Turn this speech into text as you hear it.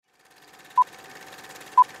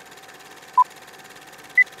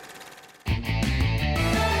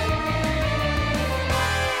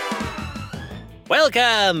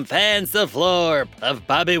Welcome, fans of Florp, of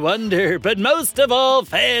Bobby Wonder, but most of all,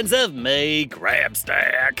 fans of me,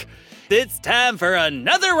 Grabstack. It's time for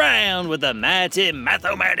another round with the Mighty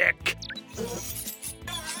Math-O-Matic.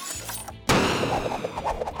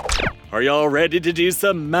 Are y'all ready to do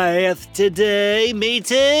some math today? Me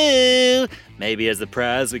too! Maybe as a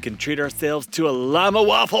prize, we can treat ourselves to a llama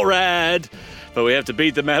waffle ride. But we have to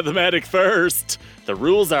beat the mathematic first. The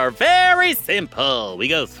rules are very simple. We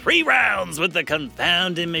go 3 rounds with the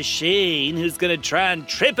confounding machine who's gonna try and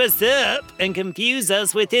trip us up and confuse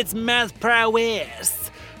us with its math prowess.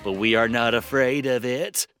 But we are not afraid of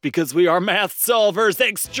it because we are math solvers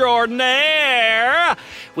extraordinaire.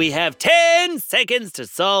 We have 10 seconds to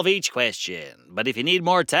solve each question. But if you need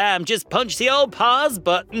more time, just punch the old pause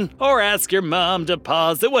button or ask your mom to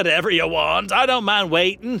pause it, whatever you want. I don't mind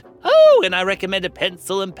waiting. Oh, and I recommend a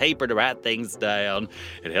pencil and paper to write things down.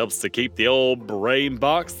 It helps to keep the old brain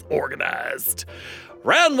box organized.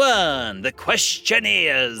 Round 1, the question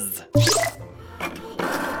is...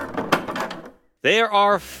 There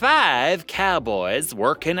are 5 cowboys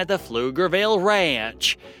working at the Pflugerville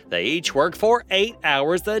Ranch. They each work for 8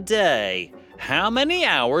 hours a day. How many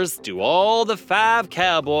hours do all the 5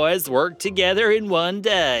 cowboys work together in one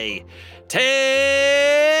day?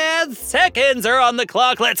 10 seconds are on the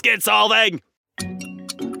clock. Let's get solving.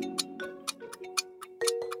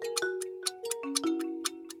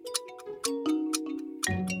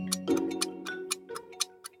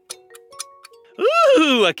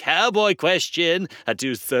 Ooh, a cowboy question. I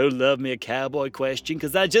do so love me a cowboy question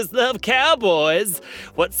because I just love cowboys.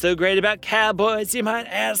 What's so great about cowboys, you might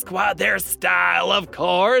ask? Why, their style, of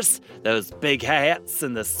course. Those big hats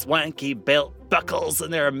and the swanky belt buckles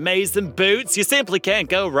and their amazing boots. You simply can't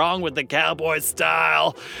go wrong with the cowboy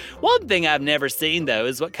style. One thing I've never seen, though,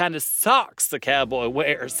 is what kind of socks the cowboy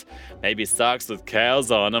wears. Maybe socks with cows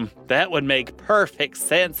on them. That would make perfect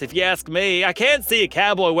sense if you ask me. I can't see a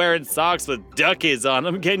cowboy wearing socks with duckies on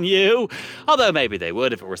them, can you? Although maybe they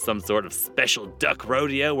would if it were some sort of special duck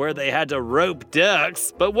rodeo where they had to rope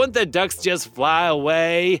ducks. But wouldn't the ducks just fly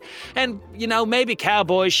away? And, maybe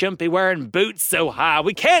cowboys shouldn't be wearing boots so high.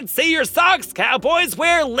 We can't see your socks, cowboys.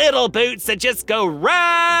 Wear little boots that just go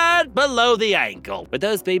right below the ankle. Would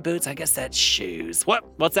those be boots? I guess that's shoes.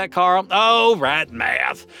 What's that, Carl? Oh, right,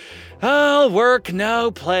 math. Oh, work, no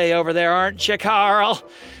play over there, aren't you, Carl?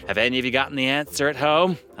 Have any of you gotten the answer at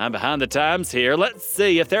home? I'm behind the times here. Let's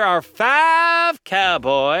see. If there are 5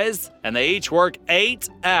 cowboys and they each work 8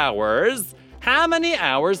 hours, how many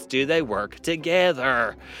hours do they work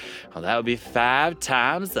together? Well, that would be 5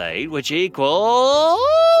 times 8, which equals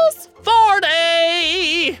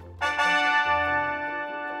 40!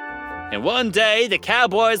 In one day, the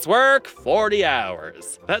cowboys work 40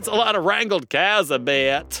 hours. That's a lot of wrangled cows, I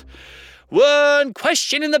bet. 1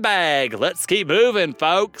 question in the bag. Let's keep moving,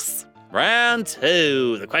 folks. Round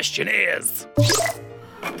 2. The question is...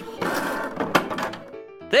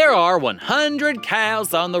 There are 100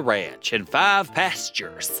 cows on the ranch and 5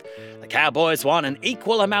 pastures. The cowboys want an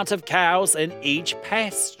equal amount of cows in each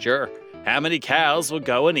pasture. How many cows will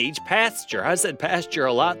go in each pasture? I said pasture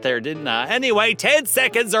a lot there, didn't I? Anyway, 10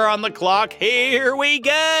 seconds are on the clock. Here we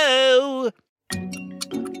go.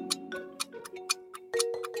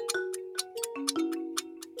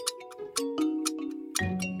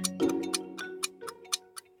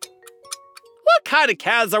 What kind of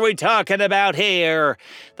cows are we talking about here?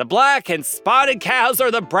 The black and spotted cows or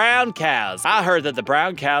the brown cows? I heard that the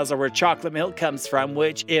brown cows are where chocolate milk comes from,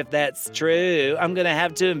 which, if that's true, I'm gonna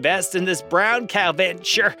have to invest in this brown cow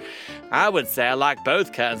venture. I would say I like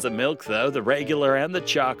both kinds of milk, though, the regular and the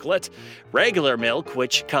chocolate. Regular milk,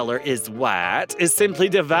 which color is white, is simply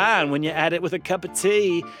divine when you add it with a cup of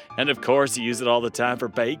tea. And of course, you use it all the time for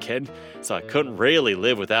bacon, so I couldn't really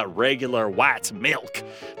live without regular white milk.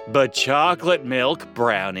 But chocolate milk,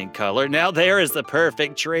 brown in color, now there is the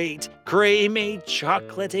perfect treat. Creamy,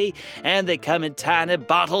 chocolatey, and they come in tiny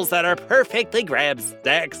bottles that are perfectly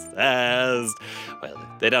Grabstack sized. Well,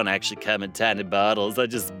 they don't actually come in tiny bottles. I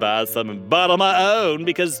just buy some and bottle my own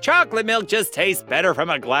because chocolate milk just tastes better from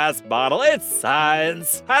a glass bottle. It's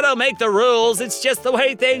science. I don't make the rules. It's just the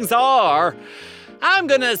way things are. I'm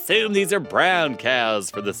gonna assume these are brown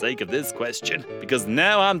cows for the sake of this question, because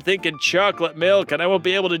now I'm thinking chocolate milk and I won't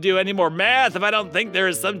be able to do any more math if I don't think there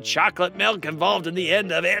is some chocolate milk involved in the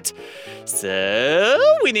end of it.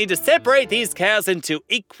 So we need to separate these cows into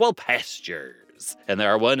equal pastures. And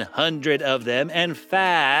there are 100 of them and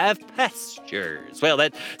 5 pastures. Well,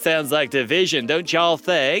 that sounds like division, don't y'all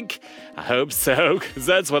think? I hope so, because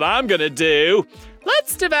that's what I'm gonna do.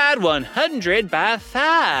 Let's divide 100 by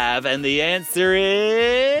 5, and the answer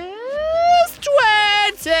is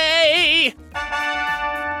 20!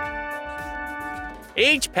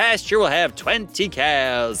 Each pasture will have 20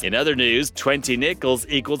 cows. In other news, 20 nickels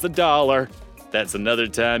equals $1. That's another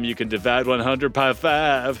time you can divide 100 by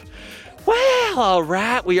 5. Well, all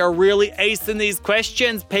right, we are really acing these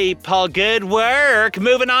questions, people. Good work.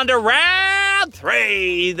 Moving on to round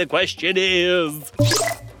 3. The question is,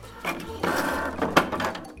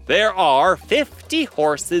 there are 50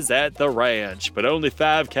 horses at the ranch, but only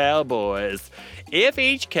 5 cowboys. If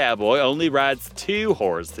each cowboy only rides 2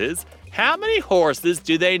 horses, how many horses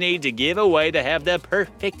do they need to give away to have the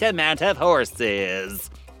perfect amount of horses?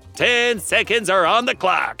 10 seconds are on the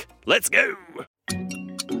clock. Let's go.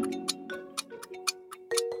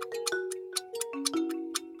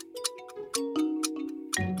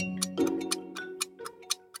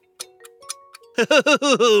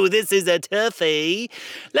 Ooh, this is a toughie.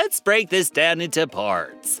 Let's break this down into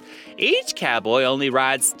parts. Each cowboy only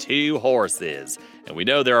rides 2 horses. And we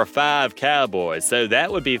know there are 5 cowboys, so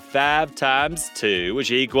that would be 5 times 2,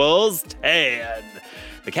 which equals 10.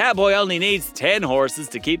 The cowboy only needs 10 horses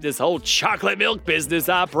to keep this whole chocolate milk business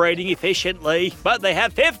operating efficiently. But they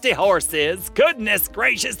have 50 horses. Goodness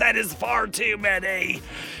gracious, that is far too many.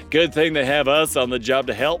 Good thing they have us on the job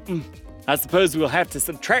to help them. I suppose we'll have to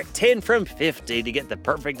subtract 10 from 50 to get the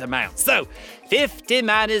perfect amount. So, 50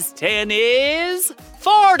 minus 10 is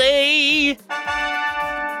 40.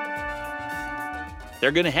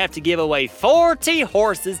 They're going to have to give away 40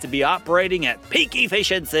 horses to be operating at peak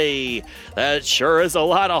efficiency. That sure is a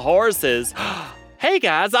lot of horses. Hey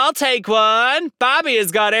guys, I'll take one. Bobby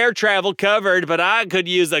has got air travel covered, but I could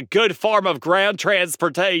use a good form of ground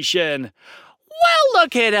transportation. Well,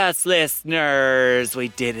 look at us, listeners. We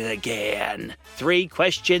did it again. 3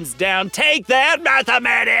 questions down. Take that,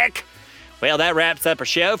 mathematic! Well, that wraps up our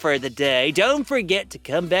show for the day. Don't forget to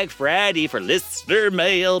come back Friday for Listener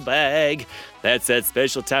Mailbag. That's that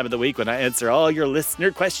special time of the week when I answer all your listener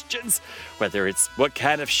questions. Whether it's what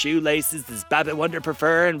kind of shoelaces does Bobby Wonder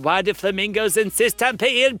prefer and why do flamingos insist on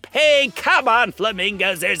being pink? Come on,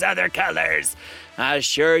 flamingos, there's other colors. I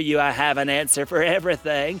assure you I have an answer for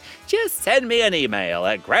everything. Just send me an email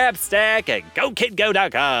at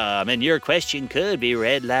grabstack@gokidgo.com and your question could be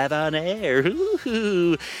read live on air.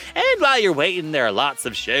 Ooh. And while you're waiting, there are lots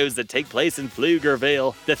of shows that take place in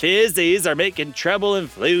Pflugerville. The Fizzies are making trouble in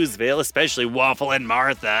Flouzeville, especially Waffle and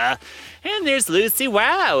Martha. And there's Lucy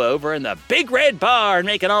Wow over in the Big Red Barn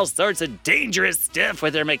making all sorts of dangerous stuff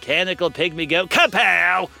with their mechanical pygmy goat.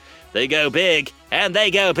 Kapow! They go big and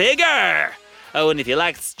they go bigger. Oh, and if you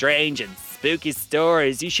like strange and spooky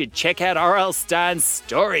stories, you should check out R.L. Stein's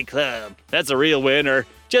Story Club. That's a real winner.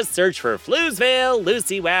 Just search for Flouzeville,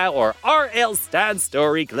 Lucy Wow, or R.L. Stein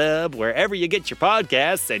Story Club wherever you get your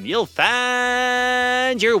podcasts, and you'll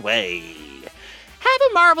find your way. Have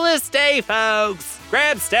a marvelous day, folks.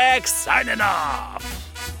 Grabstack signing off.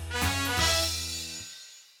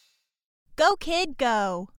 Go, kid,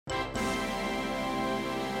 go.